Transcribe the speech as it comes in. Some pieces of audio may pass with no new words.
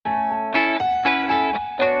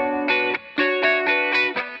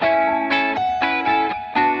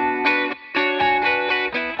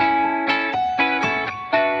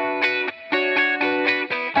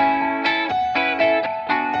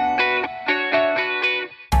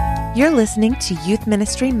You're listening to Youth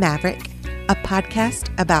Ministry Maverick, a podcast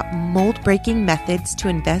about mold-breaking methods to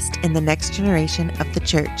invest in the next generation of the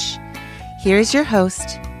church. Here's your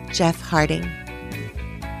host, Jeff Harding.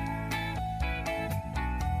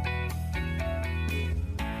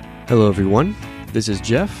 Hello, everyone. This is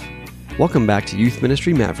Jeff. Welcome back to Youth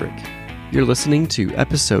Ministry Maverick. You're listening to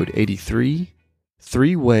episode 83,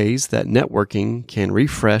 3 Ways That Networking Can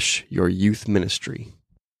Refresh Your Youth Ministry.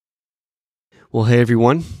 Well, hey,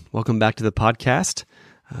 everyone. Welcome back to the podcast.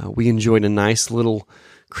 We enjoyed a nice little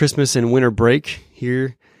Christmas and winter break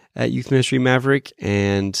here at Youth Ministry Maverick,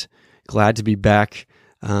 and glad to be back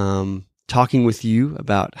talking with you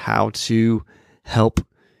about how to help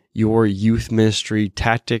your youth ministry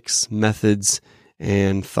tactics, methods,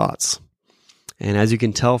 and thoughts. And as you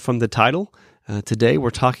can tell from the title, today we're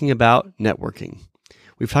talking about networking.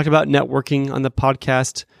 We've talked about networking on the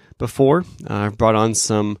podcast before. I've brought on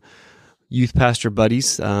some youth pastor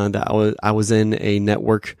buddies that I was in a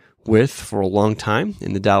network with for a long time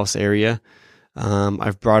in the Dallas area.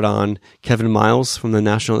 I've brought on Kevin Miles from the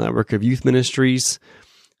National Network of Youth Ministries,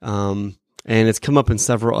 and it's come up in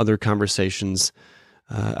several other conversations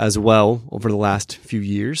as well over the last few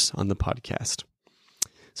years on the podcast.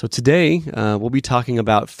 So today, we'll be talking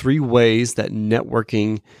about 3 ways that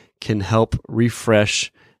networking can help refresh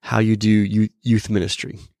how you do youth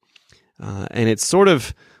ministry. And it's sort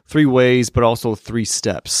of 3 ways, but also 3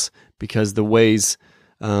 steps, because the ways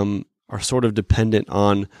are sort of dependent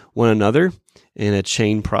on one another in a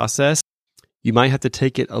chain process. You might have to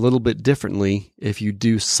take it a little bit differently if you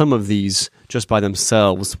do some of these just by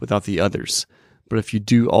themselves without the others. But if you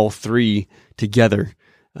do all 3 together,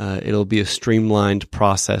 it'll be a streamlined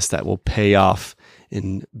process that will pay off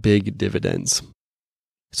in big dividends.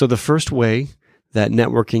 So the first way that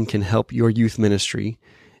networking can help your youth ministry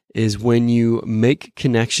is when you make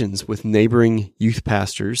connections with neighboring youth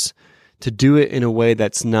pastors, to do it in a way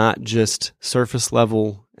that's not just surface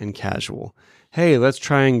level and casual. Hey, let's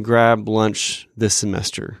try and grab lunch this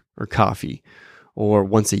semester, or coffee, or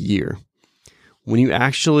once a year. When you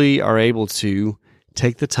actually are able to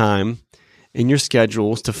take the time in your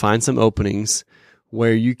schedules to find some openings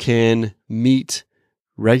where you can meet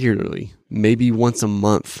regularly, maybe once a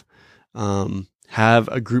month, have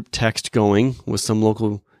a group text going with some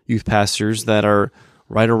local youth pastors that are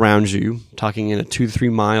right around you, talking in a 2 to 3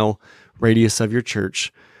 mile radius of your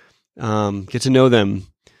church. Get to know them,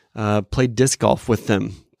 play disc golf with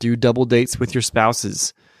them, do double dates with your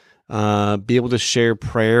spouses, be able to share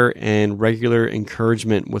prayer and regular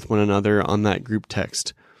encouragement with one another on that group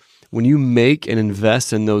text. When you make and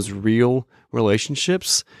invest in those real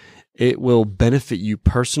relationships, it will benefit you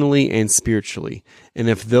personally and spiritually. And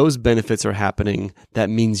if those benefits are happening, that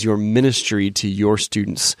means your ministry to your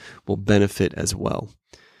students will benefit as well.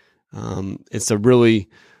 It's a really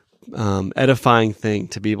edifying thing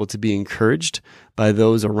to be able to be encouraged by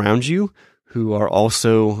those around you who are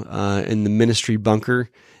also in the ministry bunker,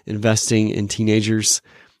 investing in teenagers.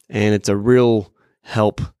 And it's a real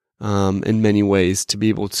help in many ways to be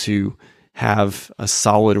able to have a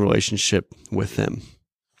solid relationship with them.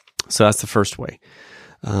 So that's the first way.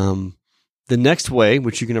 The next way,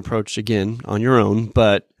 which you can approach again on your own,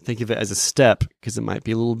 but think of it as a step because it might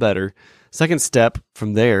be a little better. Second step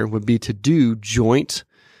from there would be to do joint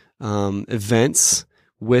events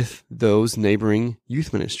with those neighboring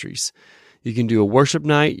youth ministries. You can do a worship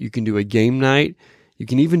night, you can do a game night, you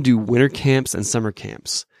can even do winter camps and summer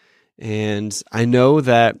camps. And I know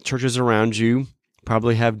that churches around you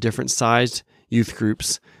probably have different sized youth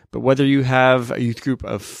groups, but whether you have a youth group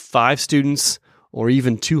of 5 students or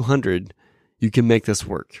even 200, you can make this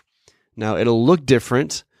work. Now, it'll look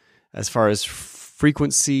different as far as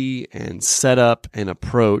frequency and setup and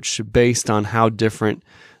approach based on how different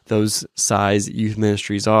those size youth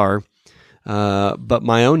ministries are. But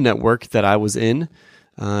my own network that I was in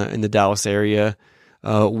the Dallas area,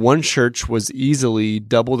 one church was easily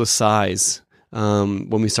double the size when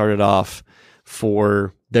we started off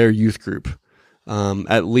for their youth group.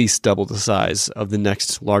 At least double the size of the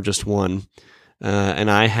next largest one.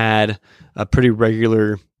 And I had a pretty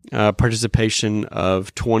regular participation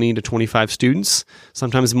of 20 to 25 students,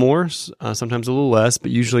 sometimes more, sometimes a little less,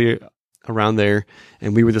 but usually around there.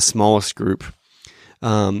 And we were the smallest group.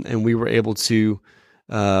 And we were able to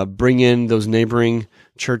bring in those neighboring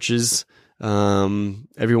churches.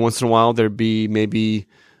 Every once in a while, there'd be maybe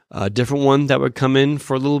a different one that would come in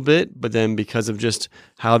for a little bit, but then because of just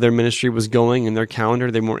how their ministry was going and their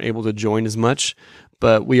calendar, they weren't able to join as much.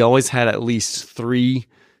 But we always had at least 3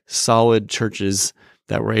 solid churches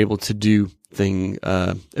that were able to do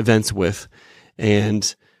events with.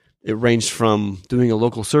 And It ranged from doing a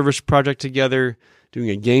local service project together, doing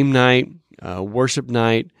a game night, worship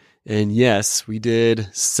night, and yes, we did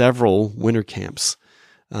several winter camps.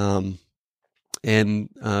 And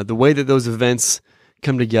the way that those events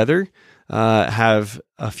come together have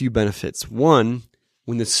a few benefits. One,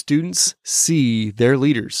 when the students see their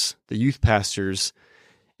leaders, the youth pastors,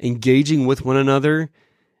 engaging with one another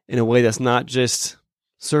in a way that's not just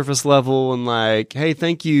surface level and like, hey,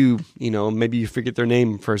 thank you, maybe you forget their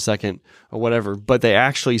name for a second or whatever, but they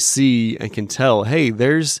actually see and can tell, hey,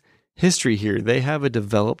 there's history here. They have a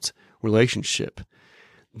developed relationship.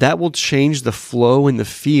 That will change the flow and the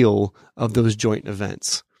feel of those joint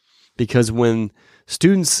events. Because when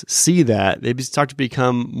students see that, they start to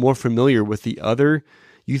become more familiar with the other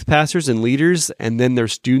youth pastors and leaders and then their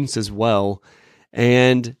students as well.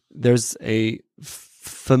 And there's a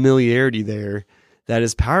familiarity there that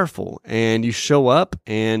is powerful. And you show up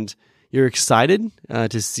and you're excited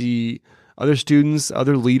to see other students,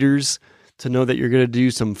 other leaders, to know that you're going to do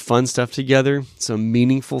some fun stuff together, some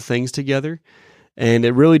meaningful things together. And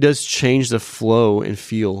it really does change the flow and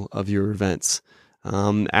feel of your events.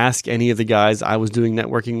 Ask any of the guys I was doing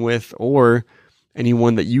networking with or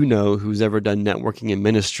anyone that you know who's ever done networking in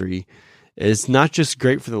ministry. It's not just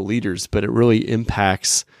great for the leaders, but it really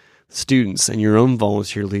impacts students and your own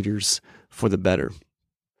volunteer leaders for the better.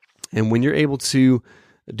 And when you're able to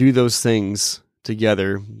do those things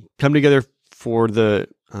together, come together for the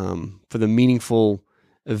meaningful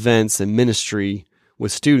events and ministry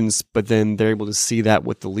with students, but then they're able to see that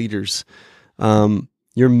with the leaders,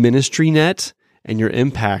 your ministry net and your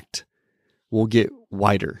impact will get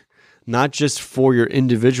wider, not just for your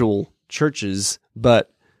individual churches,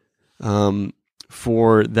 but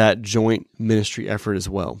for that joint ministry effort as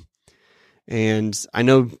well. And I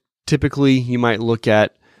know typically you might look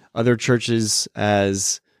at other churches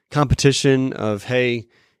as competition of, hey,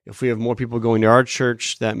 if we have more people going to our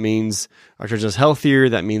church, that means our church is healthier.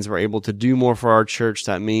 That means we're able to do more for our church.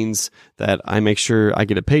 That means that I make sure I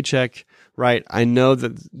get a paycheck, right? I know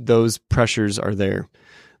that those pressures are there,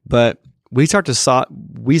 but we started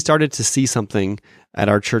to see something at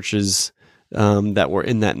our churches that were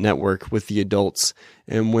in that network with the adults.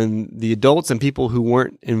 And when the adults and people who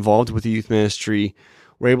weren't involved with the youth ministry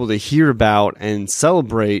were able to hear about and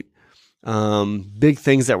celebrate big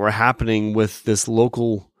things that were happening with this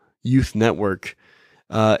local youth network,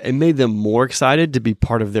 it made them more excited to be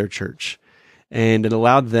part of their church. And it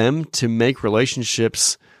allowed them to make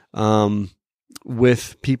relationships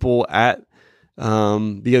with people at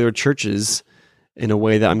the other churches in a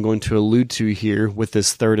way that I'm going to allude to here with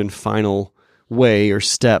this third and final way or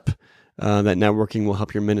step that networking will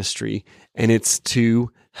help your ministry. And it's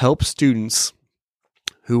to help students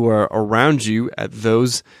who are around you at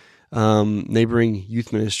those neighboring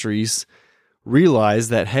youth ministries realize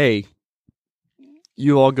that, hey,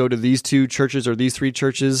 you all go to these 2 churches or these 3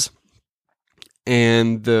 churches,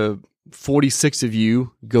 and the 46 of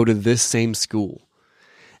you go to this same school.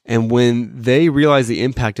 And when they realize the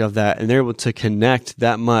impact of that and they're able to connect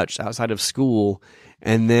that much outside of school,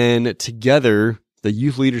 and then together the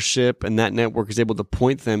youth leadership and that network is able to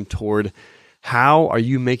point them toward how are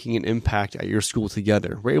you making an impact at your school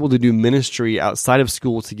together? We're able to do ministry outside of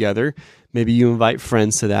school together. Maybe you invite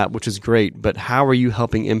friends to that, which is great, but how are you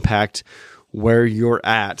helping impact where you're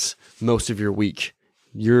at most of your week?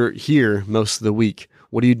 You're here most of the week.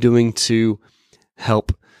 What are you doing to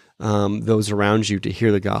help those around you to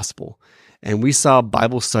hear the gospel? And we saw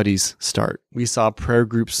Bible studies start. We saw prayer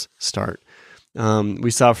groups start.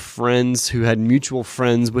 We saw friends who had mutual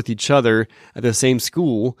friends with each other at the same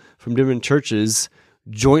school from different churches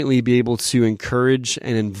jointly be able to encourage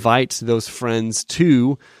and invite those friends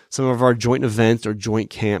to some of our joint events or joint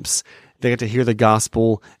camps. They got to hear the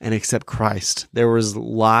gospel and accept Christ. There were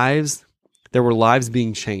lives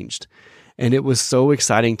being changed. And it was so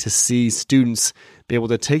exciting to see students be able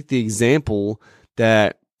to take the example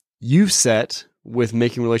that you've set with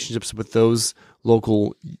making relationships with those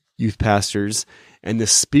local youth pastors and the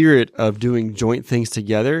spirit of doing joint things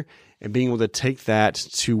together and being able to take that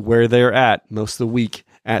to where they're at most of the week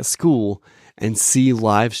at school and see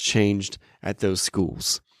lives changed at those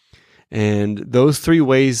schools. And those 3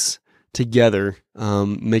 ways together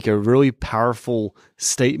make a really powerful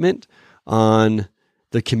statement on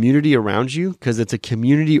the community around you, because it's a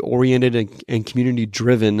community-oriented and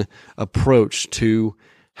community-driven approach to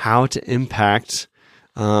how to impact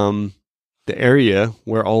the area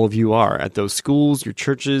where all of you are at those schools, your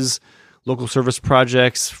churches, local service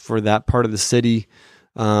projects for that part of the city.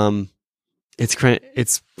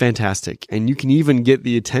 It's fantastic. And you can even get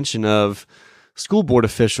the attention of school board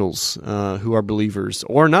officials who are believers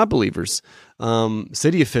or not believers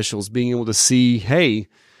city officials being able to see, hey,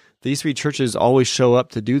 these three churches always show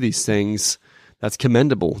up to do these things. That's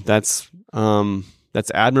commendable. That's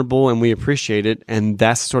admirable, and we appreciate it. And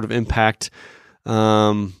that's the sort of impact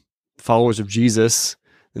followers of Jesus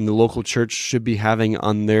in the local church should be having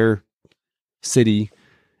on their city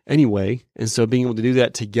anyway. And so being able to do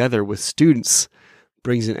that together with students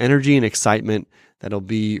brings an energy and excitement that'll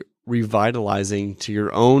be revitalizing to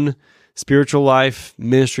your own spiritual life,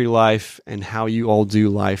 ministry life, and how you all do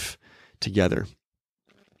life together.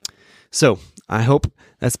 So I hope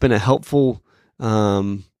that's been a helpful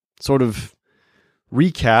sort of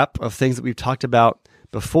recap of things that we've talked about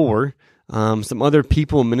before. Some other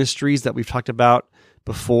people and ministries that we've talked about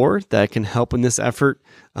before that can help in this effort.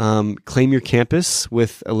 Claim Your Campus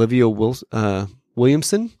with Olivia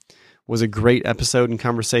Williamson was a great episode and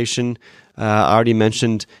conversation. I already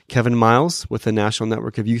mentioned Kevin Miles with the National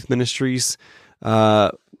Network of Youth Ministries.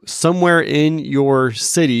 Somewhere in your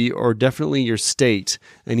city, or definitely your state,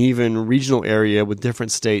 and even regional area with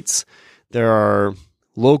different states, there are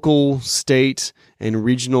local, state, and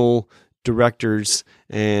regional directors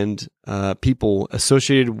and people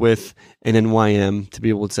associated with an NYM to be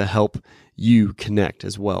able to help you connect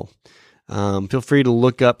as well. Feel free to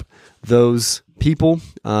look up those people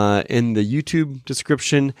in the YouTube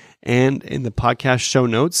description and in the podcast show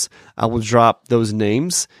notes. I will drop those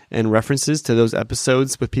names and references to those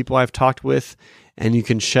episodes with people I've talked with, and you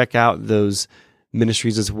can check out those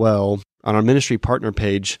ministries as well on our ministry partner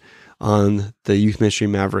page on the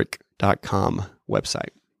youthministrymaverick.com website.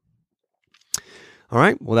 All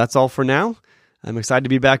right, well, that's all for now. I'm excited to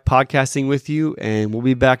be back podcasting with you, and we'll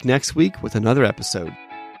be back next week with another episode.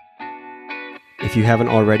 If you haven't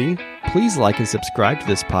already, please like and subscribe to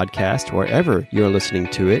this podcast wherever you're listening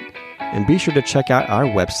to it, and be sure to check out our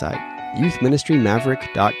website,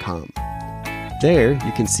 youthministrymaverick.com. There,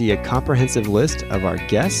 you can see a comprehensive list of our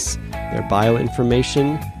guests, their bio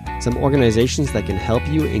information, some organizations that can help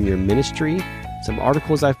you in your ministry, some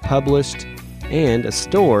articles I've published, and a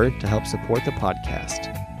store to help support the podcast.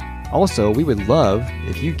 Also, we would love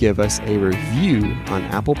if you give us a review on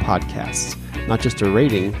Apple Podcasts, not just a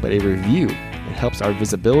rating, but a review. It helps our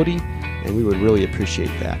visibility, and we would really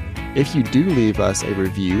appreciate that. If you do leave us a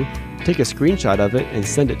review, take a screenshot of it and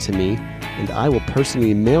send it to me, and I will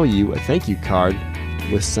personally mail you a thank you card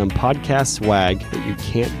with some podcast swag that you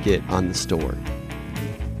can't get on the store.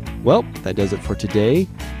 Well, that does it for today.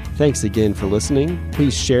 Thanks again for listening.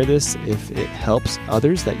 Please share this if it helps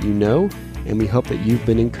others that you know, and we hope that you've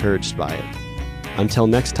been encouraged by it. Until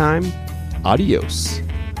next time, adios.